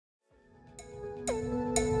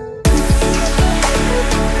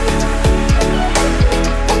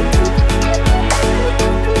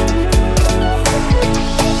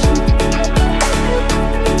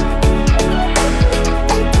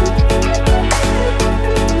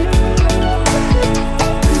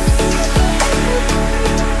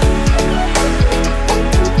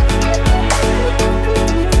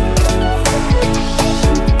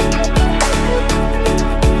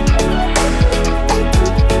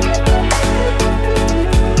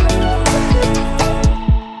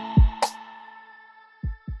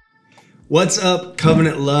What's up,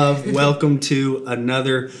 Covenant Love? Welcome to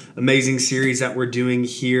another amazing series that we're doing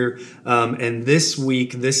here. And this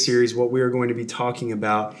week, this series, what we are going to be talking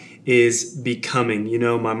about is becoming. You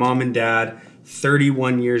know, my mom and dad,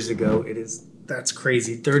 31 years ago, that's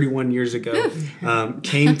crazy, 31 years ago,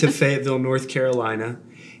 came to Fayetteville, North Carolina,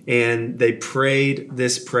 and they prayed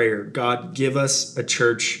this prayer: God, give us a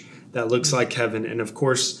church that looks like heaven. And of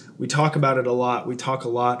course, we talk about it a lot. We talk a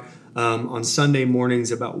lot on Sunday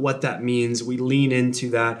mornings about what that means. We lean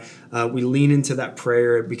into that. We lean into that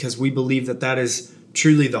prayer because we believe that that is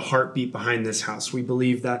truly the heartbeat behind this house. We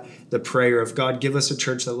believe that the prayer of God, give us a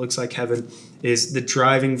church that looks like heaven, is the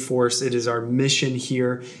driving force. It is our mission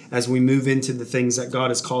here as we move into the things that God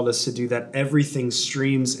has called us to do, that everything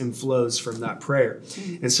streams and flows from that prayer.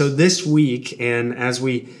 And so this week, and as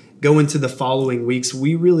we go into the following weeks,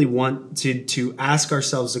 we really want to ask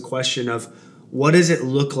ourselves the question of, what does it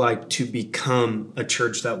look like to become a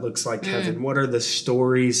church that looks like heaven? What are the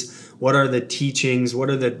stories? What are the teachings? What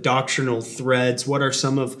are the doctrinal threads? What are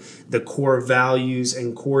some of the core values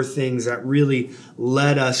and core things that really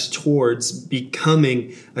led us towards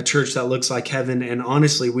becoming a church that looks like heaven? And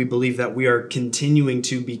honestly, we believe that we are continuing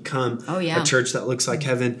to become a church that looks like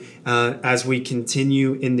heaven as we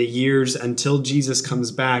continue in the years until Jesus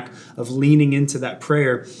comes back, of leaning into that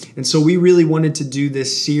prayer. And so we really wanted to do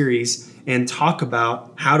this series and talk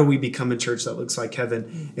about how do we become a church that looks like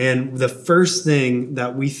heaven. And the first thing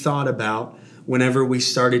that we thought about whenever we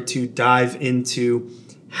started to dive into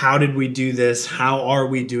how did we do this, how are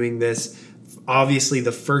we doing this, obviously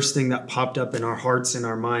the first thing that popped up in our hearts and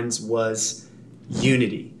our minds was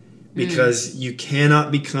unity. Because you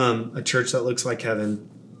cannot become a church that looks like heaven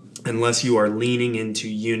unless you are leaning into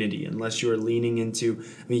unity, unless you are leaning into,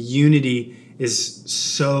 unity is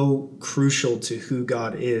so crucial to who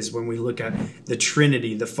God is when we look at the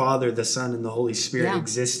Trinity, the Father, the Son, and the Holy Spirit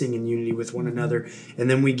existing in unity with one another. And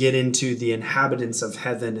then we get into the inhabitants of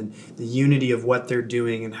heaven and the unity of what they're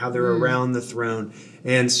doing and how they're around the throne.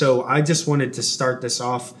 And so I just wanted to start this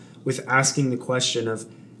off with asking the question of,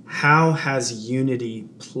 how has unity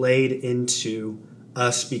played into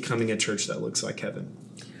us becoming a church that looks like heaven?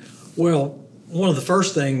 Well, one of the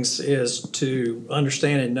first things is to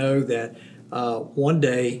understand and know that one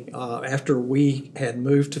day after we had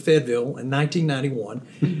moved to Fayetteville in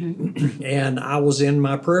 1991, and I was in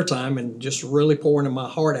my prayer time and just really pouring my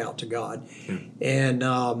heart out to God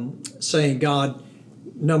and saying, God,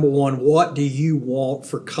 number one, what do you want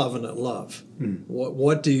for covenant love?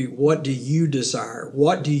 What do you desire?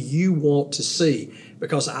 What do you want to see?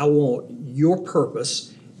 Because I want your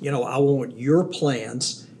purpose. I want your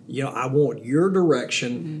plans. I want your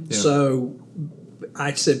direction. So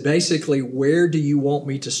I said, basically, where do you want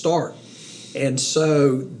me to start? And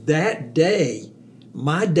so that day,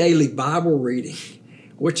 my daily Bible reading,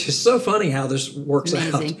 which is so funny how this works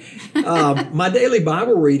out. My daily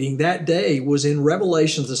Bible reading that day was in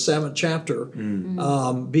Revelation, the 7th chapter,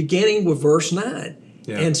 beginning with verse 9.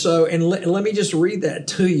 And so, let me just read that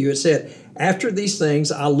to you. It said, after these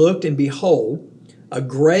things I looked, and behold, a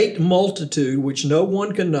great multitude, which no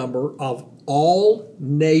one can number, of all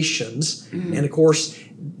nations. And of course,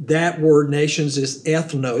 that word nations is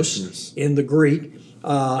ethnos in the Greek.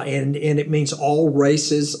 And it means all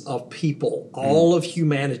races of people, all of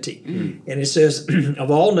humanity. And it says, of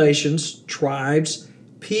all nations, tribes,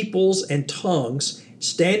 peoples, and tongues,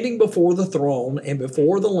 standing before the throne and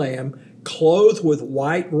before the Lamb, clothed with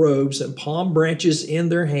white robes and palm branches in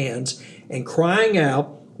their hands, and crying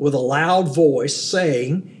out with a loud voice,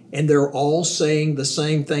 saying, and they're all saying the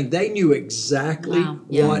same thing. They knew exactly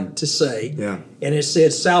what to say. And it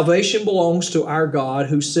said, salvation belongs to our God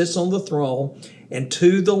who sits on the throne and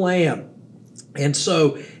to the Lamb. And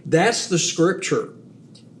so that's the scripture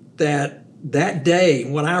that day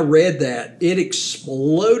when I read that, it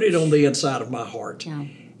exploded on the inside of my heart.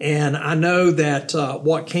 And I know that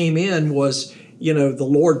what came in was, the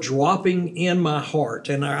Lord dropping in my heart.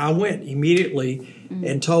 And I went immediately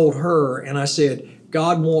and told her, and I said,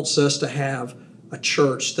 God wants us to have a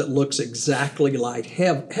church that looks exactly like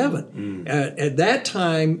heaven. At that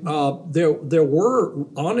time, there were,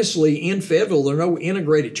 honestly, in Fayetteville, there were no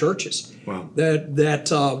integrated churches.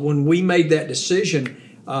 That when we made that decision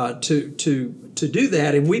to do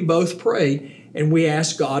that, and we both prayed, and we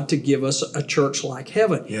asked God to give us a church like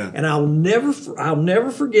heaven. And I'll never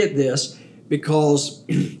forget this, because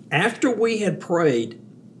after we had prayed,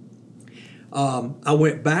 I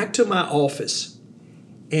went back to my office.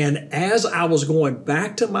 And as I was going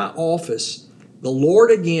back to my office, the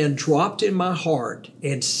Lord again dropped in my heart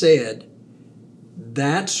and said,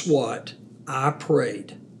 that's what I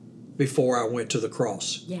prayed before I went to the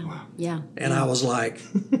cross. Yeah. Wow. Yeah. And I was like,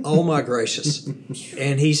 oh my gracious.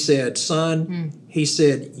 And he said, son, he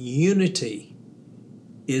said, unity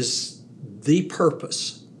is the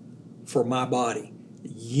purpose for my body.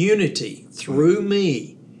 Unity through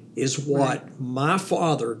me is what my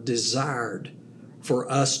Father desired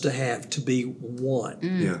for us to have, to be one,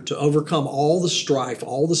 to overcome all the strife,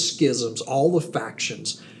 all the schisms, all the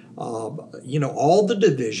factions, all the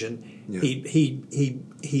division. Yeah.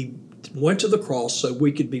 He went to the cross so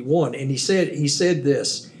we could be one. And he said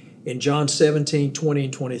this in John 17:20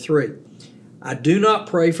 and 23. I do not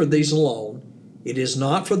pray for these alone. It is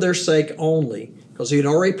not for their sake only, because he had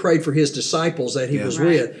already prayed for his disciples that he was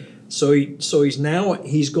with. So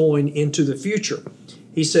he's going into the future.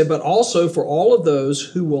 He said, but also for all of those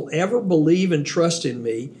who will ever believe and trust in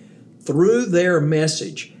me through their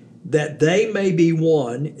message, that they may be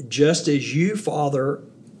one, just as you, Father,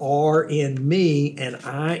 are in me and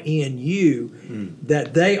I in you,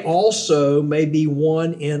 that they also may be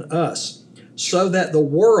one in us, so that the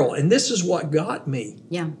world, and this is what got me.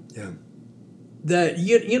 Yeah. Yeah. That,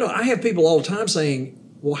 I have people all the time saying,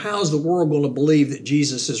 well, how is the world going to believe that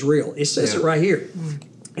Jesus is real? It says it right here.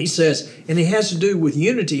 He says, and it has to do with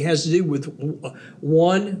unity, it has to do with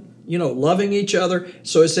one, loving each other.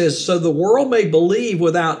 So it says, so the world may believe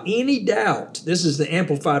without any doubt, this is the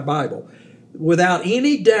Amplified Bible, without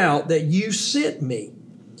any doubt that you sent me.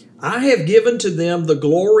 I have given to them the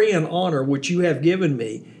glory and honor which you have given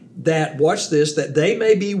me, that, watch this, that they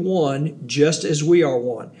may be one just as we are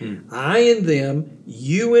one. I in them,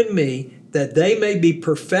 you in me, that they may be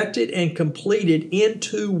perfected and completed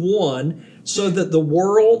into one, so that the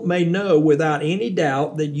world may know without any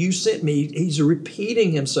doubt that you sent me. He's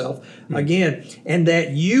repeating himself again. And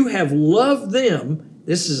that you have loved them,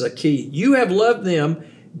 this is a key, you have loved them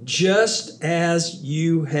just as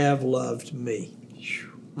you have loved me.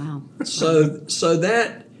 Wow. So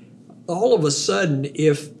that all of a sudden,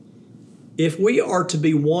 if we are to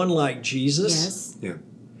be one like Jesus, Yeah.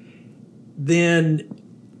 then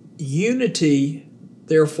unity,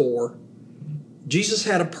 therefore, Jesus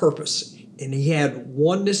had a purpose, and he had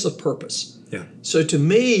oneness of purpose. Yeah. So to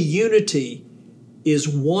me, unity is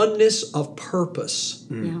oneness of purpose.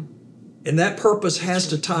 Yeah. And that purpose has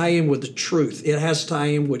to tie in with the truth. It has to tie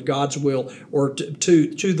in with God's will, or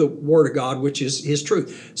to the Word of God, which is His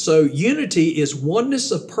truth. So unity is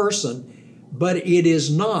oneness of person, but it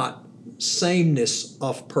is not sameness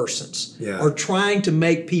of persons, or trying to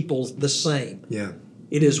make people the same. Yeah.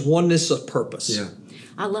 It is oneness of purpose. Yeah.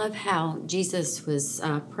 I love how Jesus was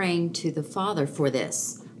praying to the Father for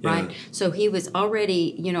this, Yeah. right? So he was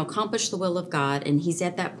already, accomplished the will of God, and he's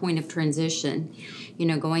at that point of transition,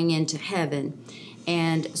 going into heaven.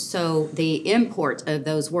 And so the import of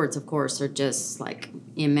those words, of course, are just like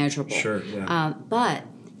immeasurable. Sure, yeah. But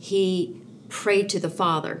he prayed to the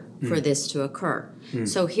Father for this to occur.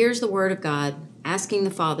 So here's the Word of God asking the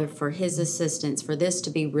Father for his assistance, for this to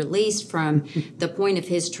be released from the point of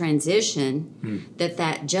his transition,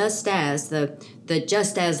 that just as, the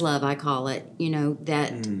just as love, I call it,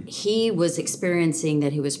 that he was experiencing,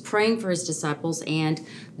 that he was praying for his disciples and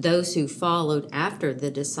those who followed after the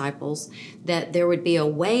disciples, that there would be a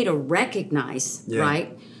way to recognize,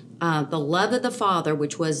 right, the love of the Father,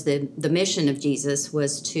 which was the mission of Jesus,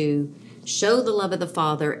 was to show the love of the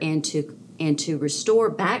Father and to restore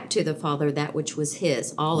back to the Father that which was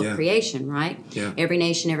his, all of creation, right? Yeah. Every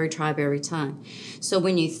nation, every tribe, every tongue. So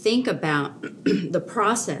when you think about the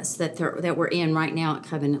process that we're in right now at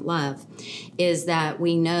Covenant Love, is that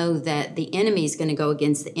we know that the enemy is going to go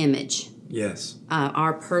against the image. Yes.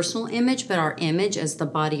 Our personal image, but our image as the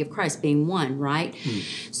body of Christ being one, right?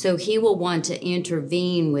 So he will want to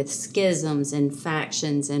intervene with schisms and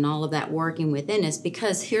factions and all of that working within us,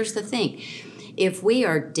 because here's the thing. If we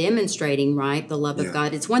are demonstrating, right, the love of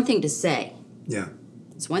God, it's one thing to say. Yeah.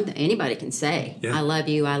 It's one thing anybody can say. Yeah. I love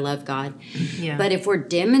you, I love God. Yeah. But if we're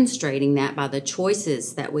demonstrating that by the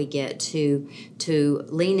choices that we get to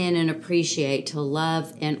lean in and appreciate, to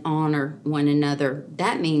love and honor one another,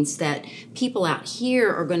 that means that people out here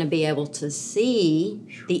are going to be able to see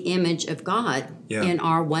the image of God in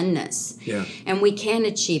our oneness. Yeah. And we can't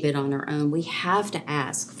achieve it on our own. We have to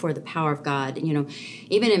ask for the power of God.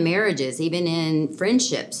 Even in marriages, even in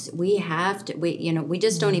friendships, we have to, we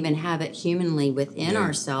just don't even have it humanly within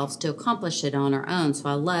ourselves to accomplish it on our own. So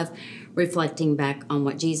I love reflecting back on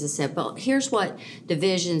what Jesus said. But here's what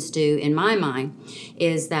divisions do in my mind,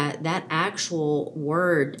 is that actual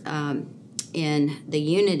word in the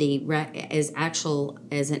unity is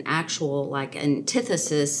an actual like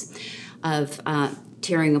antithesis of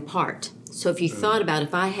tearing apart. So if you thought about,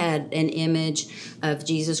 if I had an image of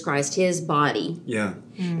Jesus Christ, his body, Yeah.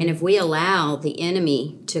 and if we allow the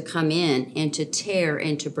enemy to come in and to tear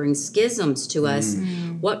and to bring schisms to us,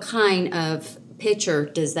 what kind of picture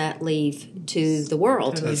does that leave to the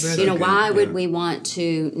world? That's You know, so good. why would Yeah. we want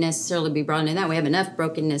to necessarily be brought into that? We have enough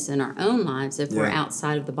brokenness in our own lives if we're Yeah.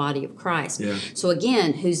 outside of the body of Christ. Yeah. So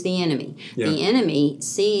again, who's the enemy? Yeah. The enemy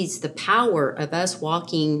sees the power of us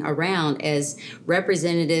walking around as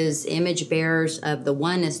representatives, image bearers of the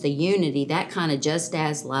oneness, the unity, that kind of just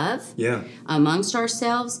as love Yeah. amongst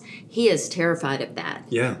ourselves. He is terrified of that.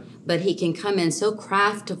 Yeah. But he can come in so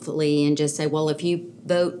craftily and just say, well, if you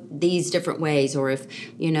vote these different ways, or if,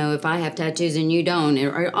 you know, if I have tattoos and you don't,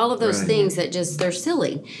 or all of those Right. things that just, they're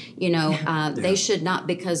silly, you know, they should not,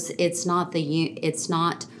 because it's not the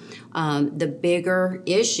bigger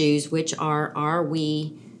issues, which are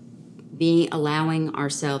we allowing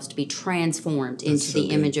ourselves to be transformed into so the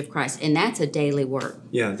good. image of Christ? And that's a daily work.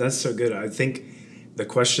 Yeah, that's so good. I think the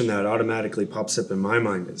question that automatically pops up in my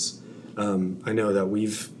mind is, I know that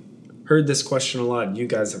we've heard this question a lot. You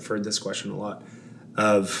guys have heard this question a lot,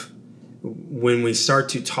 of when we start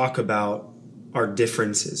to talk about our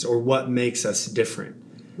differences or what makes us different.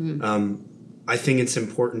 I think it's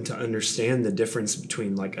important to understand the difference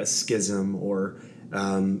between like a schism or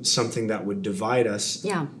something that would divide us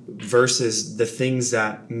Yeah. versus the things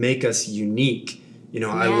that make us unique. You know,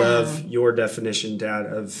 I Yeah. love your definition, Dad,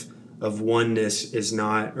 of oneness is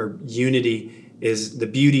not, or unity is, the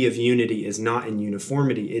beauty of unity is not in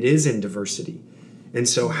uniformity, it is in diversity. And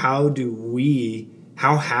so how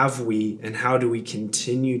have we, and how do we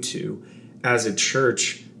continue to, as a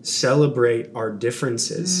church, celebrate our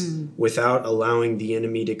differences without allowing the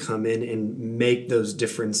enemy to come in and make those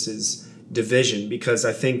differences division? Because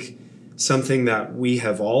I think something that we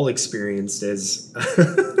have all experienced is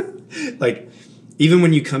like, even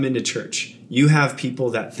when you come into church, you have people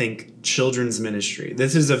that think children's ministry.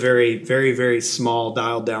 This is a very, very, very small,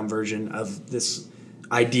 dialed down version of this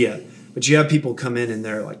idea. But you have people come in and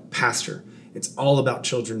they're like, Pastor, it's all about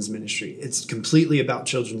children's ministry. It's completely about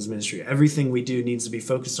children's ministry. Everything we do needs to be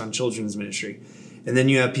focused on children's ministry. And then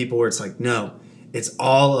you have people where it's like, no, it's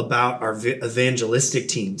all about our evangelistic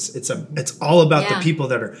teams. It's all about the people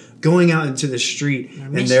that are going out into the street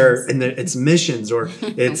it's missions, or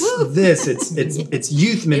it's it's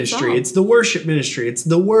youth ministry, it's the worship ministry, it's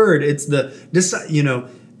the word, it's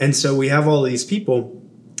and so we have all these people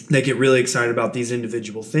that get really excited about these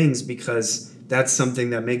individual things because that's something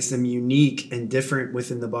that makes them unique and different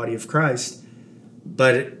within the body of Christ.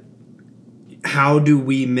 But how do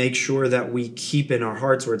we make sure that we keep in our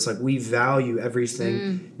hearts where it's like we value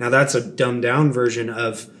everything? Now that's a dumbed down version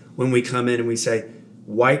of when we come in and we say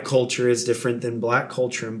white culture is different than black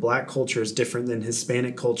culture, and black culture is different than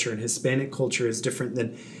Hispanic culture, and Hispanic culture is different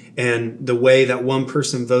than, and the way that one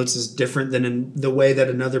person votes is different than the way that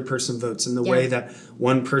another person votes, and the way that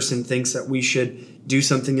one person thinks that we should do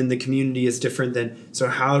something in the community is different than. So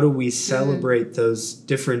how do we celebrate those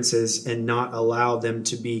differences and not allow them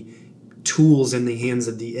to be tools in the hands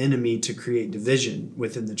of the enemy to create division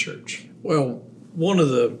within the church? Well, one of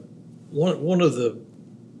the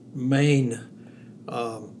main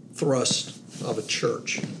thrust of a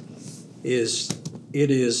church is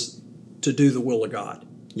to do the will of God.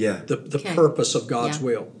 Yeah. The purpose of God's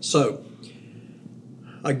will. So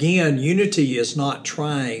again, unity is not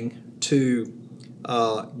trying to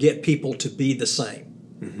get people to be the same.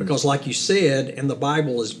 Because like you said, and the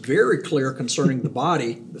Bible is very clear concerning the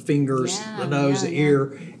body, the fingers, the nose, the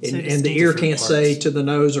ear, and the ear can't say to the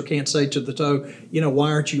nose or can't say to the toe,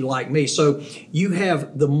 why aren't you like me? So you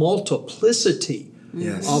have the multiplicity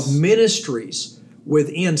of ministries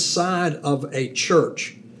inside of a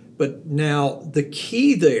church. But now the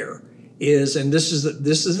key there is, and this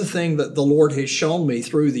is the thing that the Lord has shown me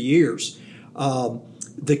through the years,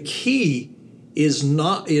 the key is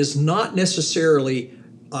not necessarily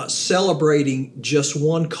celebrating just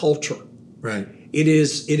one culture. Right. It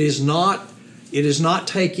is not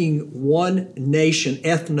taking one nation,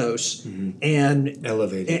 ethnos, and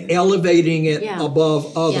elevating it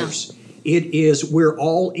above others. It is, we're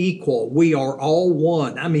all equal. We are all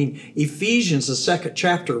one. I mean, Ephesians, the 2nd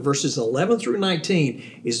chapter, verses 11 through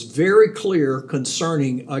 19, is very clear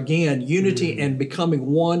concerning, again, unity and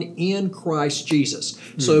becoming one in Christ Jesus.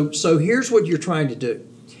 So here's what you're trying to do.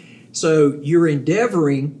 So you're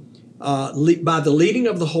endeavoring, by the leading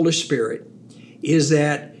of the Holy Spirit, is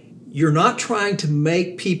that you're not trying to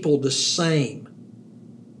make people the same.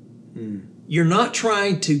 You're not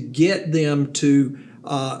trying to get them to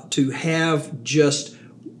have just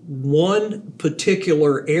one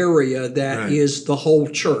particular area that is the whole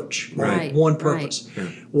church, right? One purpose. Yeah.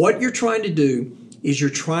 What you're trying to do is you're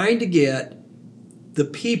trying to get the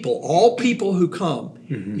people, all people who come,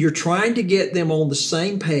 you're trying to get them on the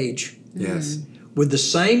same page, with the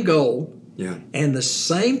same goal, and the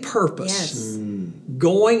same purpose,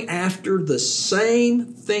 going after the same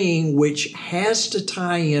thing, which has to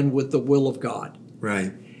tie in with the will of God.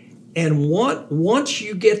 Right. And once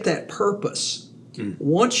you get that purpose,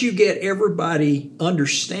 once you get everybody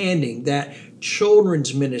understanding that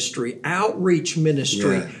children's ministry, outreach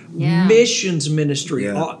ministry, missions ministry,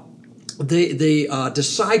 the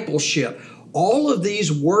discipleship, all of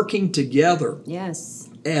these working together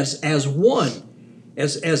as one,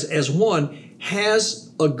 as one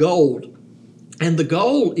has a goal. And the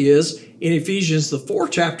goal is in Ephesians, the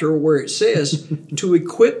 4th chapter, where it says to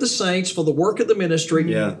equip the saints for the work of the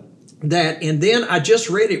ministry. And then I just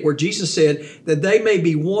read it where Jesus said that they may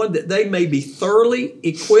be one, that they may be thoroughly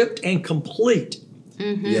equipped and complete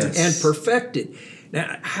and perfected.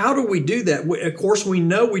 Now, how do we do that? Of course, we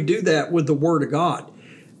know we do that with the Word of God.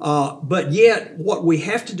 But yet, what we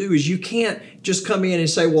have to do is you can't just come in and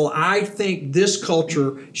say, well, I think this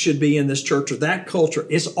culture should be in this church or that culture.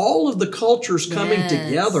 It's all of the cultures coming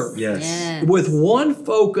together with one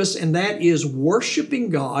focus, and that is worshiping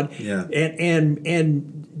God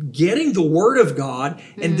and getting the Word of God.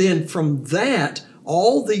 And then from that,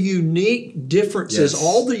 all the unique differences,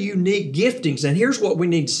 all the unique giftings. And here's what we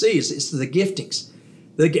need to see is it's the giftings.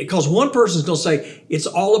 Because one person's going to say, it's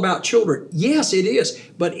all about children. Yes, it is.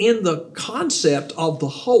 But in the concept of the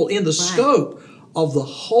whole, in the scope of the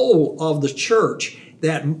whole of the church,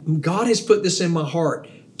 that God has put this in my heart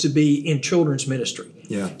to be in children's ministry.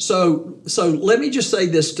 So let me just say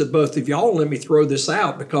this to both of y'all. Let me throw this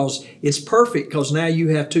out because it's perfect because now you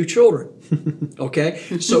have 2 children. Okay?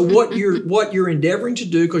 So what you're endeavoring to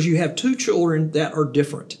do, because you have 2 children that are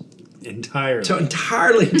different.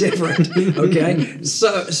 Entirely different. Okay.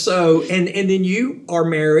 So and then you are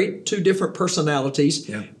married, 2 different personalities.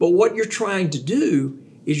 But what you're trying to do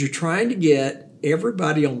is you're trying to get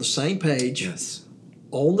everybody on the same page,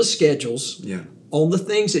 on the schedules, on the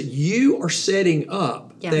things that you are setting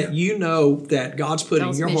up that you know that God's put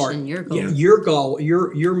in your heart, your goal,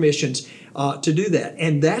 your missions. To do that,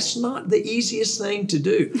 and that's not the easiest thing to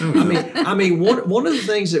do. I mean, one of the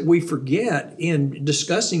things that we forget in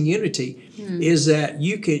discussing unity is that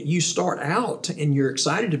you start out and you're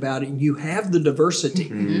excited about it, and you have the diversity,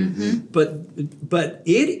 but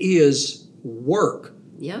it is work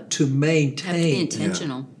to maintain. Have to be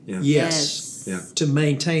intentional. Yes, to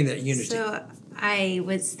maintain that unity. So I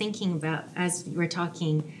was thinking about, as we're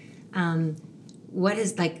talking, what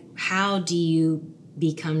is how do you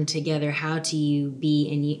become together? How do you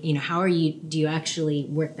be in, how do you actually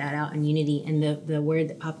work that out in unity? And the word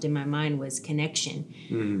that popped in my mind was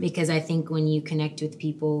connection, because I think when you connect with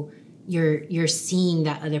people, you're seeing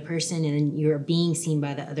that other person and you're being seen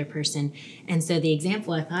by the other person. And so the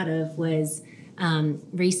example I thought of was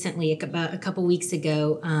recently, about a couple weeks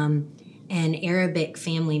ago, an Arabic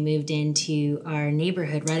family moved into our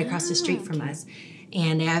neighborhood right across the street from us.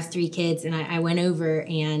 And they have 3 kids, and I went over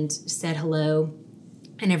and said hello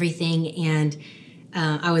and everything, and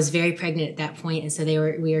I was very pregnant at that point, and so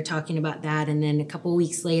we were talking about that. And then a couple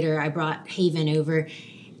weeks later, I brought Haven over,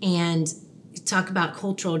 and talk about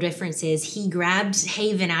cultural differences. He grabbed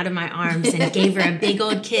Haven out of my arms and gave her a big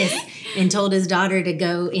old kiss, and told his daughter to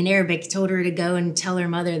go, in Arabic, told her to go and tell her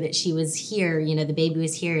mother that she was here, the baby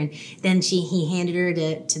was here. And then he handed her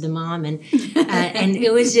to the mom, and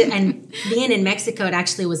it was just, and being in Mexico, it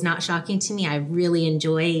actually was not shocking to me. I really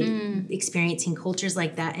enjoy experiencing cultures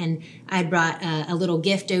like that. And I brought a little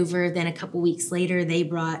gift over. Then a couple weeks later, they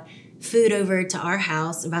brought food over to our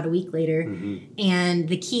house about a week later. And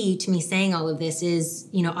the key to me saying all of this is,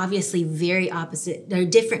 obviously very opposite. They're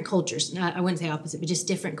different cultures. I wouldn't say opposite, but just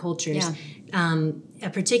different cultures. A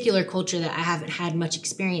particular culture that I haven't had much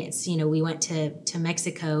experience. We went to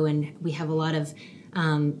Mexico, and we have a lot of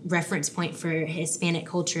reference point for Hispanic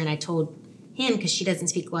culture. And I told him, because she doesn't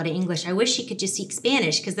speak a lot of English, I wish she could just speak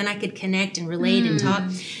Spanish, because then I could connect and relate and talk.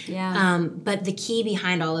 But the key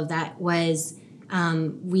behind all of that was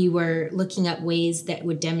we were looking up ways that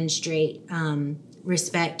would demonstrate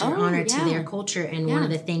respect or honor to their culture. And one of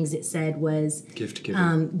the things it said was gift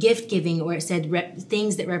giving, or it said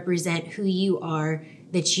things that represent who you are,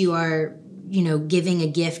 that you are, giving a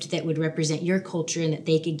gift that would represent your culture, and that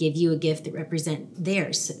they could give you a gift that represent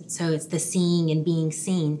theirs. So it's the seeing and being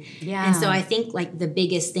seen. And so I think the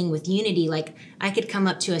biggest thing with unity, I could come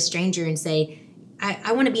up to a stranger and say,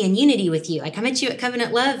 I want to be in unity with you. I come at you at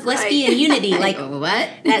Covenant Love. Let's be in unity. Like what?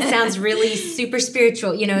 That sounds really super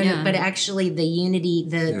spiritual, Yeah. but actually the unity,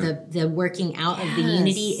 the working out of the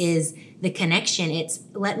unity is the connection. It's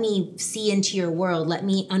let me see into your world. Let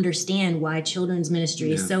me understand why children's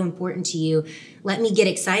ministry is so important to you. Let me get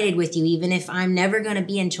excited with you, even if I'm never going to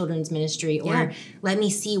be in children's ministry, or let me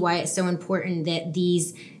see why it's so important that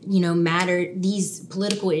these, these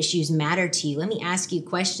political issues matter to you. Let me ask you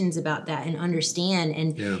questions about that and understand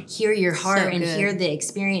and hear your heart and hear the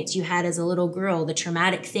experience you had as a little girl, the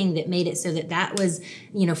traumatic thing that made it so that was,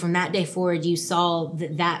 from that day forward, you saw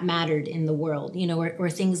that mattered in the world, or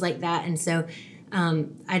things like that. And so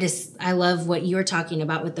I love what you're talking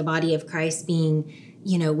about with the body of Christ being,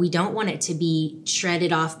 we don't want it to be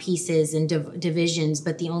shredded off pieces and divisions,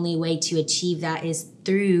 but the only way to achieve that is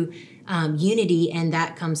through unity, and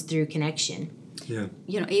that comes through connection. Yeah.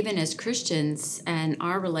 Even as Christians and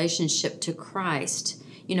our relationship to Christ,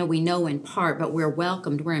 we know in part, but we're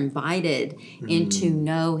welcomed, we're invited in to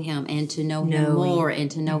know him and to know him more and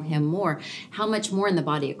to know him more. How much more in the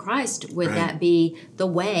body of Christ would that be the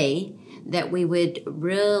way that we would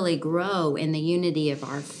really grow in the unity of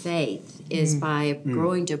our faith is by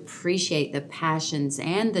growing to appreciate the passions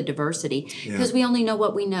and the diversity, because we only know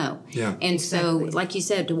what we know. Yeah. And so, like you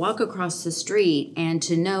said, to walk across the street and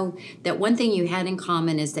to know that one thing you had in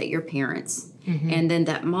common is that you're parents. And then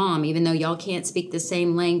that mom, even though y'all can't speak the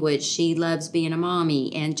same language, she loves being a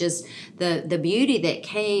mommy, and just the beauty that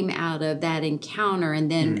came out of that encounter, and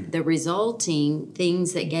then the resulting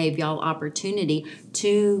things that gave y'all opportunity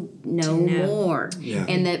to know more. Yeah.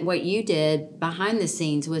 And that what you did behind the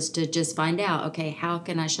scenes was to just find out, okay, how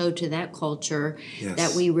can I show to that culture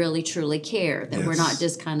that we really truly care, that we're not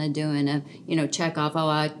just kind of doing a, check off,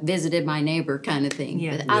 I visited my neighbor kind of thing.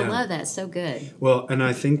 But I love that. So good. Well, and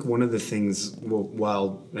I think one of the things,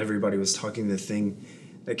 while everybody was talking, the thing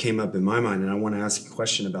that came up in my mind, and I want to ask a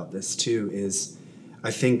question about this too, is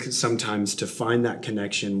I think sometimes to find that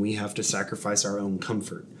connection, we have to sacrifice our own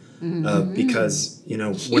comfort. Because,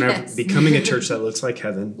 whenever becoming a church that looks like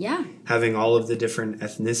heaven, having all of the different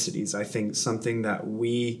ethnicities, I think something that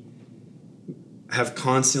we have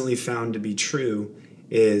constantly found to be true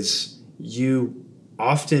is you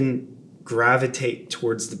often gravitate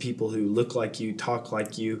towards the people who look like you, talk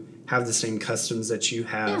like you, have the same customs that you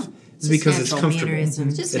have. It's because it's comfortable.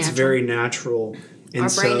 It's very natural. And our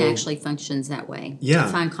brain actually functions that way to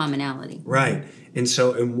find commonality. Right. And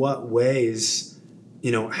so in what ways,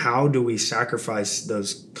 how do we sacrifice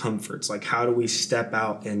those comforts? Like, how do we step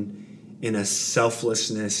out in a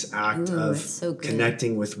selflessness act of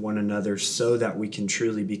connecting with one another so that we can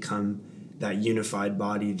truly become that unified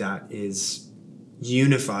body that is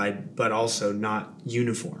unified but also not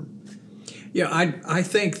uniform? Yeah, I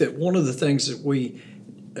think that one of the things that we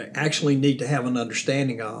actually need to have an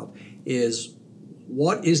understanding of is,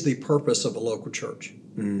 what is the purpose of a local church?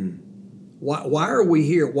 Why are we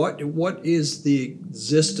here? What is the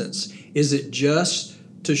existence? Is it just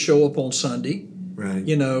to show up on Sunday? Right.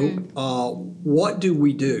 What do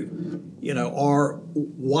we do? Or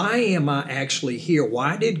why am I actually here?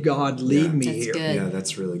 Why did God lead me here? Good. Yeah,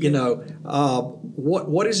 that's really good.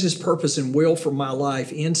 What is His purpose and will for my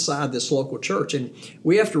life inside this local church? And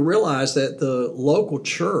we have to realize that the local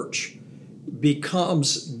church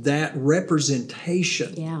becomes that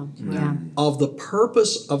representation of the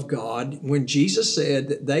purpose of God, when Jesus said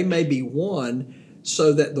that they may be one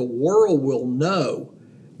so that the world will know.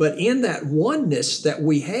 But in that oneness that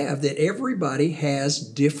we have, that everybody has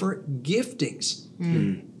different giftings.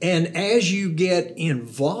 And as you get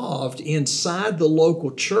involved inside the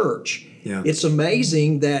local church, it's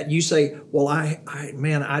amazing that you say, well,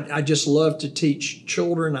 I just love to teach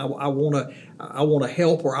children. I want to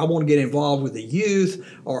help, or I want to get involved with the youth,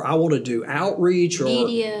 or I want to do outreach, or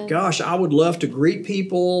media. Gosh, I would love to greet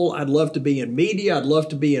people. I'd love to be in media. I'd love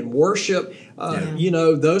to be in worship.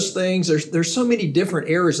 Those things. There's so many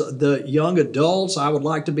different areas. The young adults, I would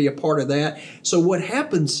like to be a part of that. So what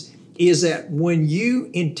happens is that when you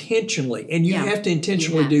intentionally, and you have to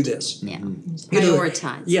intentionally do this.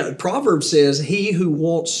 Prioritize. Proverbs says, he who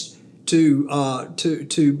wants to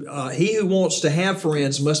have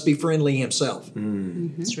friends must be friendly himself.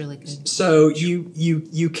 It's really good. So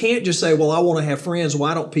you can't just say, well, I want to have friends,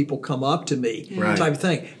 why don't people come up to me, type of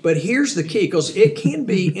thing. But here's the key, because it can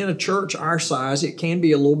be in a church our size, it can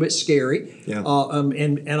be a little bit scary.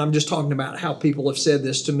 And I'm just talking about how people have said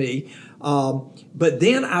this to me. But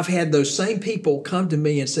then I've had those same people come to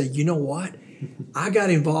me and say, you know what? I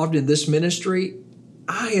got involved in this ministry.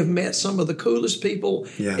 I have met some of the coolest people,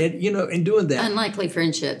 Yeah. and and doing that. Unlikely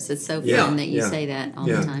friendships. It's so fun Yeah, that you yeah. say that all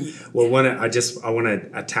the time. Well, I want to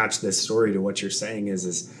attach this story to what you're saying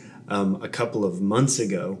is a couple of months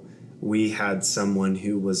ago, we had someone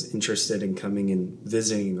who was interested in coming and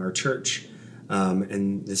visiting our church,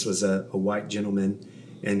 and this was a white gentleman,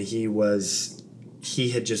 and he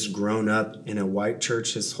had just grown up in a white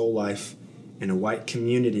church his whole life, in a white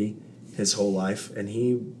community his whole life, and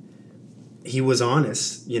he was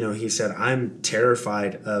honest. He said, I'm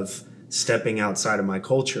terrified of stepping outside of my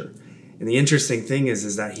culture. And the interesting thing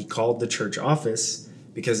is that he called the church office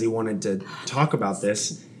because he wanted to talk about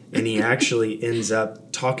this, and he actually ends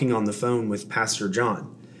up talking on the phone with Pastor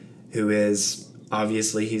John, who is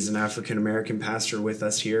obviously he's an African American pastor with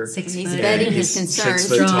us here. 6 He's foot. betting He's his concerns. 6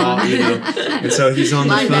 foot tall, and so he's on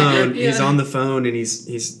the phone. Linebacker. He's on the phone, and he's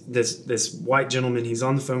this white gentleman. He's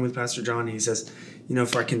on the phone with Pastor John, and he says,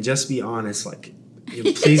 if I can just be honest, like,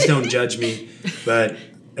 please don't judge me, but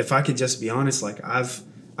if I could just be honest, like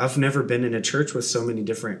I've never been in a church with so many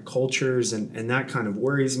different cultures, and that kind of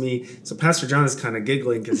worries me. So Pastor John is kind of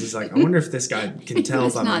giggling because he's like, I wonder if this guy can tell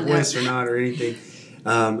by my voice or not or anything.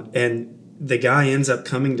 And the guy ends up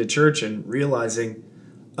coming to church and realizing,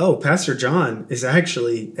 oh, Pastor John is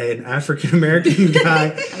actually an African American guy,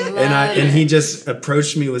 and he just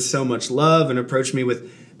approached me with so much love and approached me with.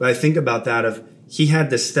 But I think about that of he had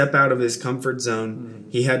to step out of his comfort zone.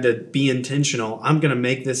 He had to be intentional. I'm going to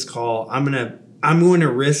make this call. I'm going to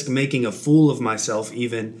risk making a fool of myself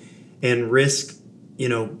even, and risk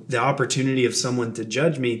the opportunity of someone to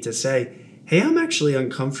judge me, to say, hey, I'm actually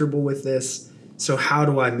uncomfortable with this. So how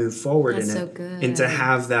do I move forward in it? So good. And to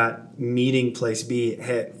have that meeting place be,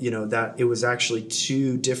 that it was actually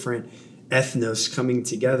two different ethnos coming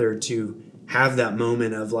together to have that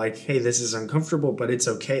moment of like, hey, this is uncomfortable, but it's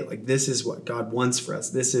okay. Like, this is what God wants for us.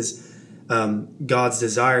 This is God's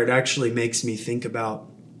desire. It actually makes me think about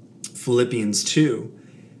Philippians 2,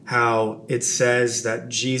 how it says that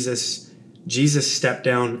Jesus stepped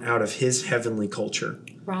down out of his heavenly culture.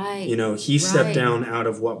 Right. He stepped down out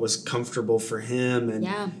of what was comfortable for him. And,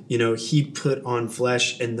 he put on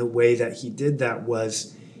flesh. And the way that he did that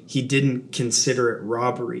was he didn't consider it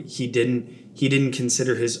robbery. He didn't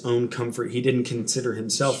consider his own comfort. He didn't consider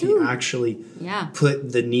himself. He actually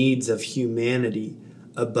put the needs of humanity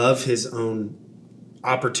above his own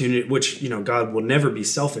opportunity, which, God will never be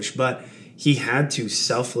selfish, but he had to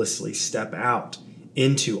selflessly step out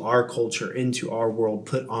into our culture, into our world,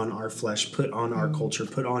 put on our flesh, put on our culture,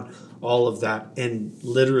 put on all of that, and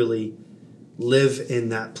literally live in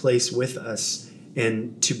that place with us,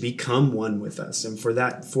 and to become one with us, and for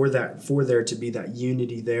there to be that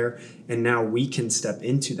unity there. And now we can step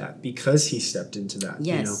into that because he stepped into that.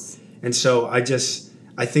 Yes. And so I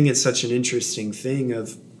think it's such an interesting thing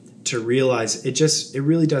to realize it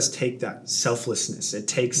really does take that selflessness. It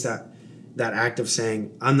takes that act of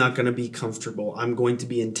saying, I'm not going to be comfortable. I'm going to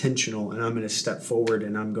be intentional, and I'm going to step forward,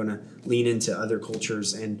 and I'm going to lean into other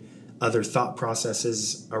cultures and other thought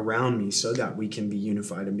processes around me so that we can be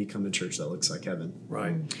unified and become a church that looks like heaven.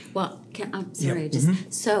 Right. Well, I'm sorry.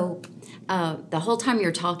 So the whole time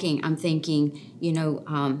you're talking, I'm thinking,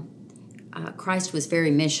 Christ was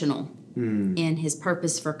very missional in his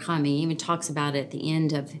purpose for coming. He even talks about it at the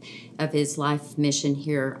end of his life mission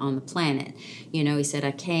here on the planet. He said,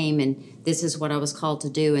 I came and this is what I was called to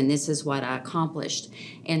do, and this is what I accomplished.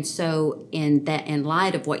 And so in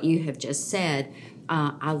light of what you have just said,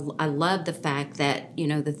 I love the fact that,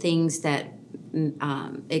 the things that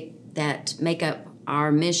that make up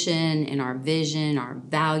our mission and our vision, our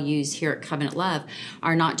values here at Covenant Love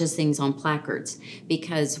are not just things on placards.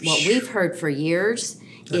 Because what we've heard for years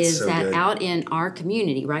is so that good. Out in our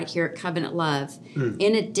community, right here at Covenant Love,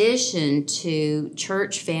 in addition to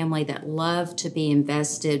church family that love to be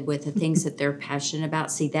invested with the things that they're passionate about,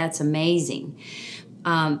 see, that's amazing.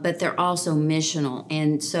 But they're also missional.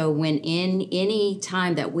 And so when in any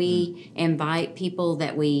time that we invite people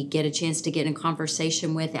that we get a chance to get in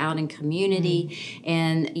conversation with out in community,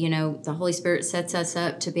 and, the Holy Spirit sets us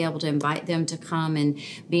up to be able to invite them to come and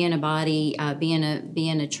be in a body, be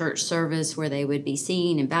in a church service where they would be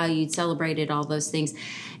seen and valued, celebrated, all those things.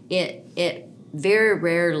 It very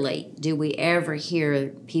rarely do we ever hear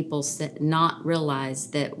people not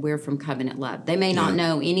realize that we're from Covenant Love. They may not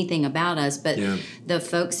know anything about us, but the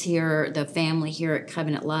folks here, the family here at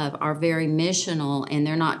Covenant Love are very missional, and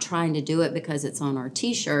they're not trying to do it because it's on our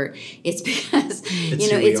T-shirt. It's because,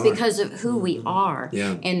 it's because of who we are.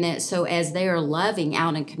 Yeah. And that so as they are loving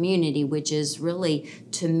out in community, which is really,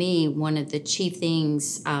 to me, one of the chief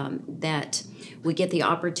things that we get the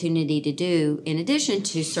opportunity to do, in addition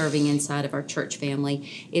to serving inside of our church family,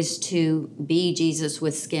 is to be Jesus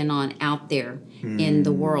with skin on out there in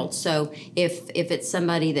the world. So if it's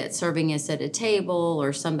somebody that's serving us at a table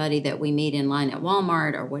or somebody that we meet in line at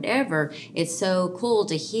Walmart or whatever, it's so cool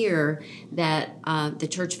to hear that the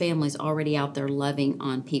church family is already out there loving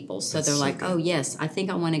on people. So they're like, oh yes, I think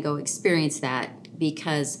I want to go experience that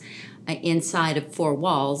because inside of four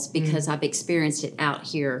walls, because I've experienced it out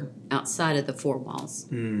here outside of the four walls.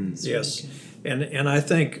 Yes, and I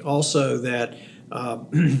think also that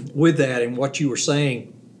with that and what you were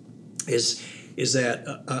saying is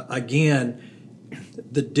that again,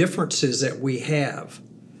 the differences that we have,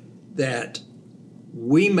 that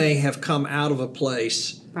we may have come out of a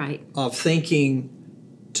place Right. of thinking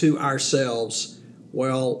to ourselves,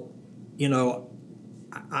 well, you know,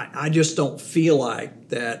 I just don't feel like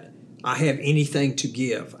that I have anything to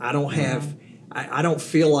give. I don't have, I don't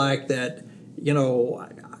feel like that, you know,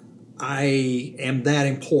 I am that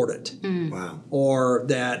important. Wow. Or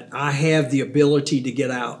that I have the ability to get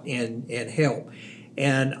out and help.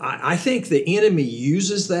 And I think the enemy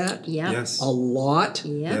uses that Yep. Yes. a lot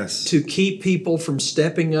Yep. Yes. to keep people from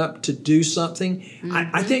stepping up to do something.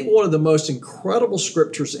 I think one of the most incredible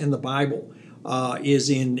scriptures in the Bible is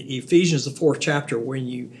in Ephesians, the 4th chapter,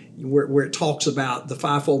 where it talks about the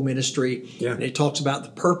fivefold ministry. Yeah. And it talks about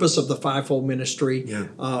the purpose of the fivefold ministry, Yeah.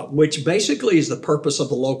 which basically is the purpose of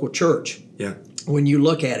the local church Yeah. when you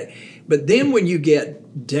look at it. But then when you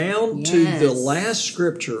get down to the Yes. last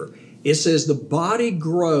scripture, it says the body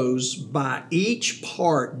grows by each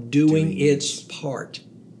part doing its part,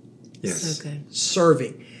 Yes. So good.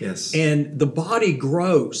 serving. Yes. And the body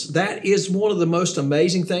grows. That is one of the most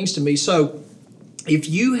amazing things to me. So if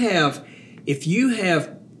you have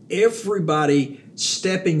everybody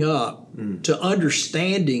stepping up to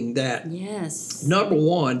understanding that, Yes. number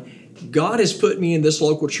one, God has put me in this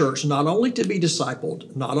local church not only to be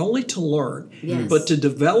discipled, not only to learn, Yes. but to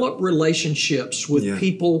develop relationships with Yeah.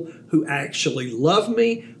 people who actually love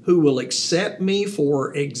me, who will accept me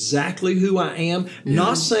for exactly who I am.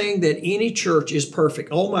 Not saying that any church is perfect.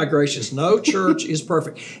 Oh my gracious, no church is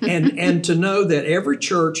perfect. And to know that every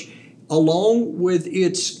church, along with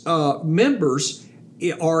its members,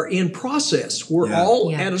 are in process. We're Yeah. all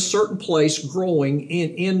Yeah. at a certain place growing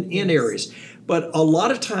in areas. But a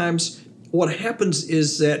lot of times what happens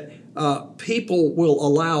is that people will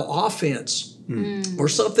allow offense or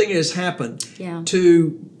something has happened Yeah.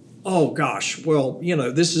 to, oh gosh, well, you know,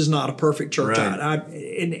 this is not a perfect church. Right.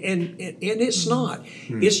 And it's not.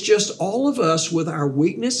 It's just all of us with our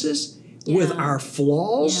weaknesses, with Yeah. our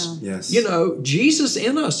flaws. Yeah. Yes. You know, Jesus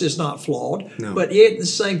in us is not flawed, No. but at the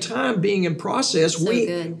same time, being in process, So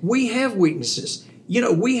good. we have weaknesses. You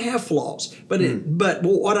know, we have flaws. But but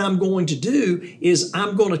what I'm going to do is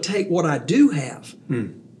I'm going to take what I do have.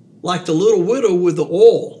 Like the little widow with the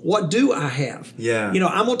oil. What do I have? Yeah. You know,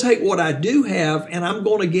 I'm going to take what I do have and I'm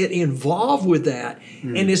going to get involved with that.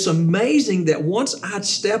 And it's amazing that once I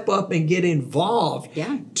step up and get involved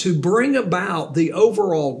Yeah. to bring about the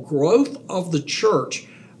overall growth of the church,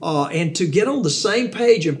 and to get on the same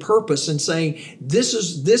page and purpose and saying this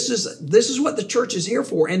is what the church is here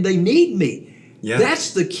for, and they need me. Yeah.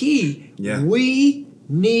 That's the key. Yeah. We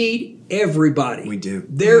need everybody. We do.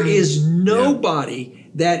 There is nobody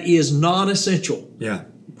that is non-essential. Yeah.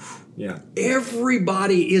 Yeah.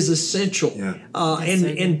 Everybody is essential. Yeah.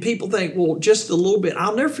 And people think, well, just a little bit.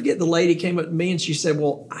 I'll never forget the lady came up to me and she said,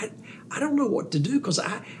 well, I don't know what to do because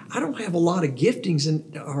I don't have a lot of giftings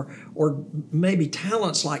and or maybe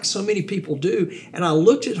talents like so many people do. And I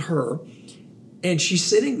looked at her and she's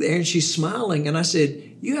sitting there and she's smiling. And I said,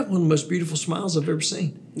 you have one of the most beautiful smiles I've ever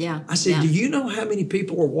seen. Yeah. I said, Yeah. do you know how many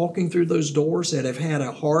people are walking through those doors that have had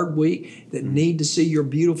a hard week that need to see your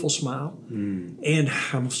beautiful smile? And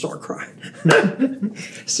I'm going to start crying.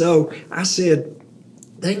 So I said,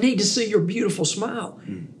 they need to see your beautiful smile.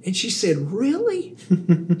 And she said, really?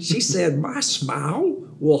 She said, my smile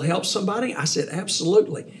will help somebody? I said,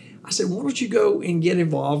 absolutely. I said, why don't you go and get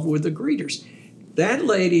involved with the greeters? That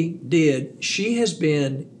lady did. She has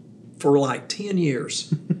been for like 10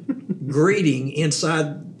 years greeting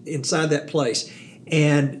inside that place.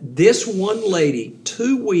 And this one lady,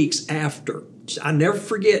 2 weeks after, I never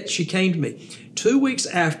forget, she came to me. 2 weeks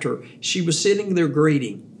after, she was sitting there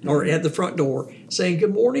greeting, or at the front door, saying,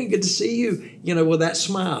 good morning, good to see you, you know, with that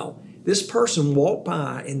smile. This person walked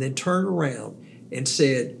by and then turned around and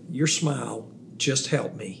said, your smile just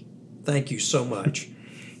helped me. Thank you so much.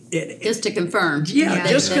 Just to confirm. Yeah,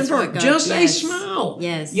 just that's confirm. what God- Just a yes. smile.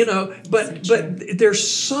 Yes. You know, but there's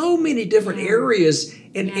so many different areas,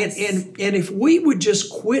 and, Yes. and if we would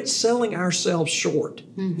just quit selling ourselves short,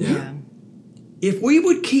 Yeah. if we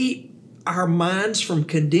would keep our minds from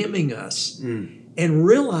condemning us and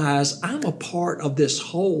realize I'm a part of this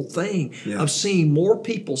whole thing of seeing more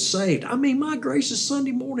people saved. I mean, my gracious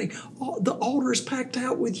Sunday morning, the altar is packed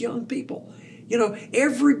out with young people. You know,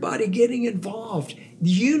 everybody getting involved.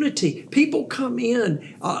 Unity. People come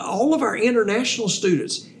in. All of our international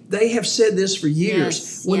students, they have said this for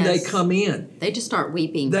years when they come in. They just start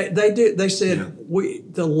weeping. They do. They said,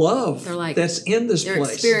 the love that's in this they're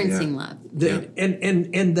place. Experiencing love.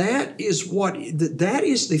 And that is that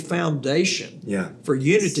is the foundation for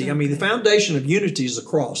unity. So I mean, the foundation of unity is the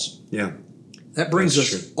cross. Yeah. That brings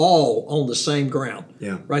us all on the same ground.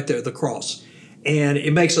 Yeah. Right there, the cross. And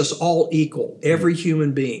it makes us all equal, every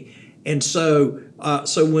human being. And so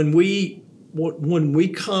when we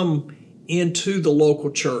come into the local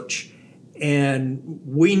church and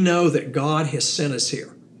we know that God has sent us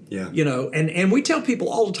here, you know, and we tell people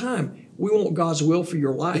all the time, we want God's will for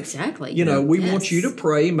your life. Exactly. You know, we want you to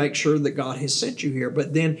pray, make sure that God has sent you here.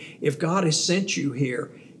 But then if God has sent you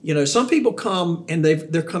here, you know, some people come and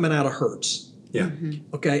they're coming out of hurts. Yeah.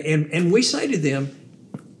 Okay. And we say to them,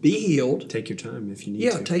 be healed. Take your time if you need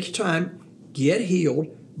to. Yeah, take your time. Get healed,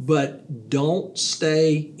 but don't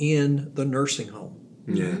stay in the nursing home.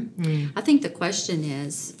 Yeah. I think the question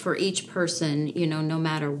is for each person, you know, no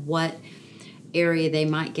matter what area they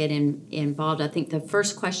might get involved, I think the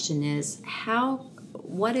first question is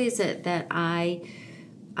what is it that I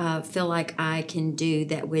feel like I can do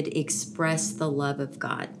that would express the love of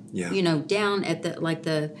God? Yeah. You know, down at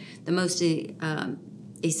the most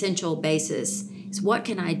essential basis. So what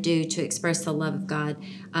can I do to express the love of God?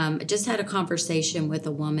 I just had a conversation with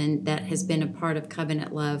a woman that has been a part of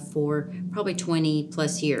Covenant Love for probably 20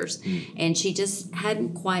 plus years. And she just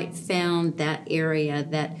hadn't quite found that area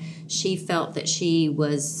that she felt that she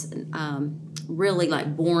was really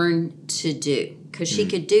like born to do. Because she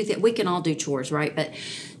could do that. We can all do chores, right? But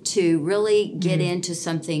to really get into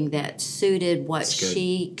something that suited what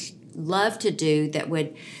she loved to do,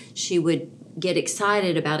 she would get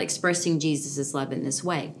excited about expressing Jesus' love in this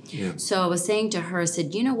way. Yeah. So I was saying to her, I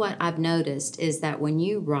said, you know what I've noticed is that when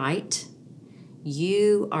you write,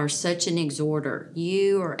 you are such an exhorter.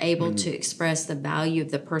 You are able to express the value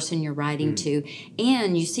of the person you're writing to,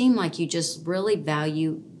 and you seem like you just really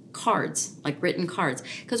value cards, like written cards,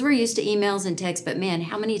 because we're used to emails and texts, but man,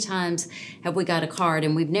 how many times have we got a card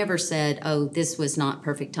and we've never said, oh, this was not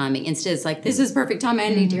perfect timing. Instead, it's like, this is perfect timing.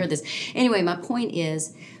 I need to hear this. Anyway, my point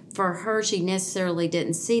is, for her, she necessarily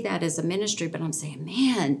didn't see that as a ministry, but I'm saying,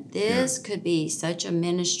 man, this could be such a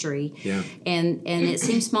ministry. Yeah. And it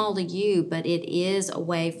seems small to you, but it is a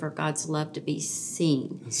way for God's love to be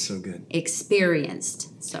seen. That's so good.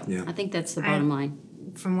 Experienced. So I think that's the bottom line.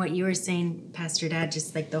 From what you were saying, Pastor Dad,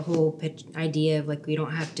 just like the whole idea of like we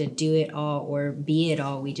don't have to do it all or be it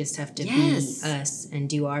all. We just have to be us and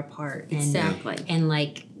do our part. Exactly. And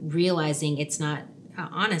like realizing it's not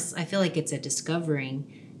honest. I feel like it's a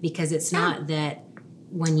discovering. Because it's not that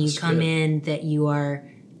when you come in that you are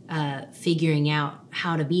figuring out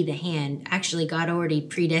how to be the hand. Actually, God already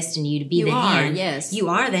predestined you to be the hand. Yes. You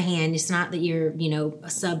are the hand. It's not that you're, a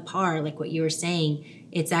subpar like what you were saying.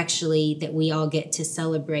 It's actually that we all get to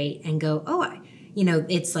celebrate and go,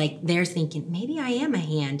 it's like they're thinking, maybe I am a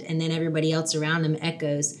hand. And then everybody else around them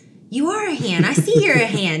echoes, you are a hand. I see you're a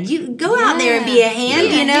hand. You go out there and be a hand,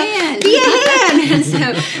 Be a hand. And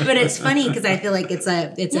so, but it's funny because I feel like it's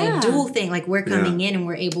a dual thing. Like we're coming in and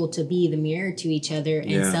we're able to be the mirror to each other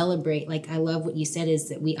and celebrate. Like I love what you said is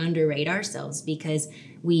that we underrate ourselves because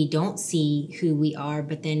we don't see who we are,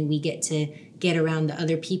 but then we get to get around the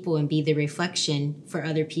other people and be the reflection for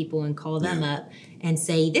other people and call them up and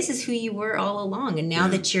say, this is who you were all along. And now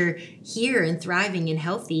that you're here and thriving and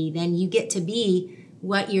healthy, then you get to be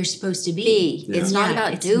what you're supposed to be. It's not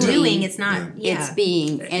about doing. It's not. It's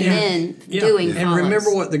being, and then doing. And remember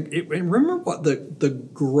what the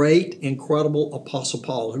great, incredible Apostle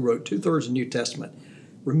Paul, who wrote 2/3 of the New Testament.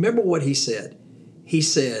 Remember what he said. He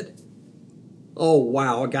said, "Oh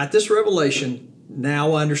wow, I got this revelation.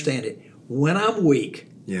 Now I understand it. When I'm weak,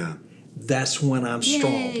 that's when I'm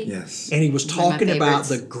strong." Yes. And he was talking about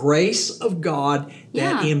the grace of God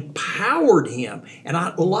that empowered him. And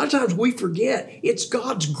a lot of times we forget it's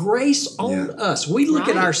God's grace on us. We look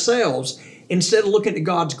at ourselves instead of looking at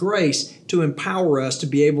God's grace to empower us to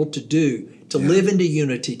be able to live into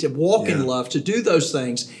unity, to walk in love, to do those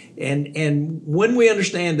things. And when we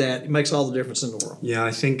understand that, it makes all the difference in the world. Yeah,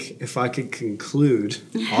 I think if I could conclude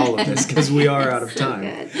all of this, because we are out of time,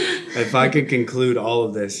 if I could conclude all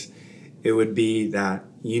of this, it would be that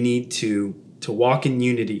you need to walk in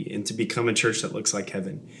unity and to become a church that looks like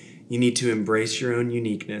heaven. You need to embrace your own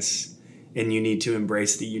uniqueness and you need to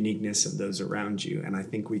embrace the uniqueness of those around you. And I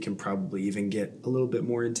think we can probably even get a little bit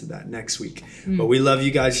more into that next week. But we love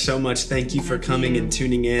you guys so much. Thank you for coming and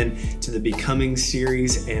tuning in to the Becoming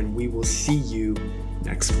series, and we will see you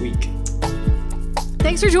next week.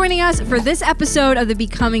 Thanks for joining us for this episode of the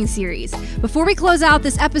Becoming series. Before we close out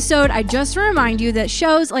this episode, I just want to remind you that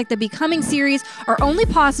shows like the Becoming series are only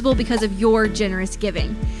possible because of your generous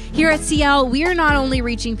giving. Here at CL, we are not only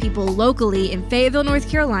reaching people locally in Fayetteville, North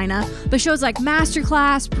Carolina, but shows like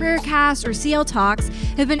Masterclass, Prayercast, or CL Talks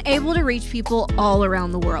have been able to reach people all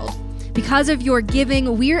around the world. Because of your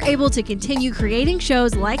giving, we are able to continue creating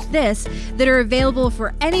shows like this that are available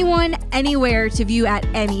for anyone, anywhere to view at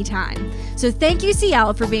any time. So thank you,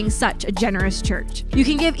 CL, for being such a generous church. You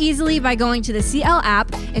can give easily by going to the CL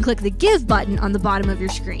app and click the Give button on the bottom of your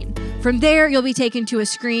screen. From there, you'll be taken to a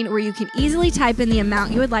screen where you can easily type in the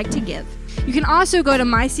amount you would like to give. You can also go to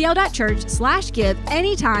mycl.church/give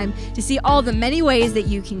anytime to see all the many ways that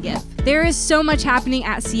you can give. There is so much happening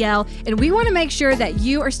at CL, and we want to make sure that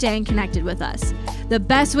you are staying connected with us. The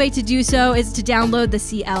best way to do so is to download the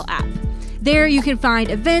CL app. There you can find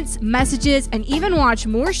events, messages, and even watch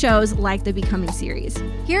more shows like the Becoming series.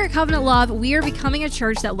 Here at Covenant Love, we are becoming a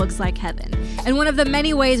church that looks like heaven. And one of the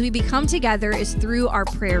many ways we become together is through our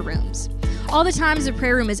prayer rooms. All the times the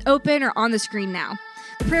prayer room is open are on the screen now.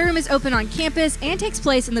 The prayer room is open on campus and takes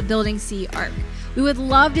place in the Building C Arc. We would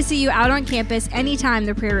love to see you out on campus anytime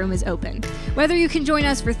the prayer room is open. Whether you can join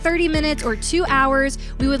us for 30 minutes or 2 hours,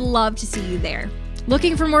 we would love to see you there.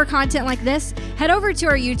 Looking for more content like this? Head over to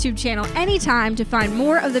our YouTube channel anytime to find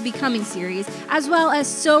more of the Becoming series, as well as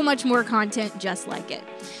so much more content just like it.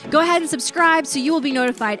 Go ahead and subscribe so you will be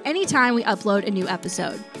notified anytime we upload a new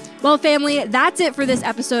episode. Well, family, that's it for this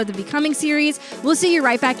episode of the Becoming series. We'll see you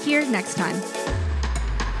right back here next time.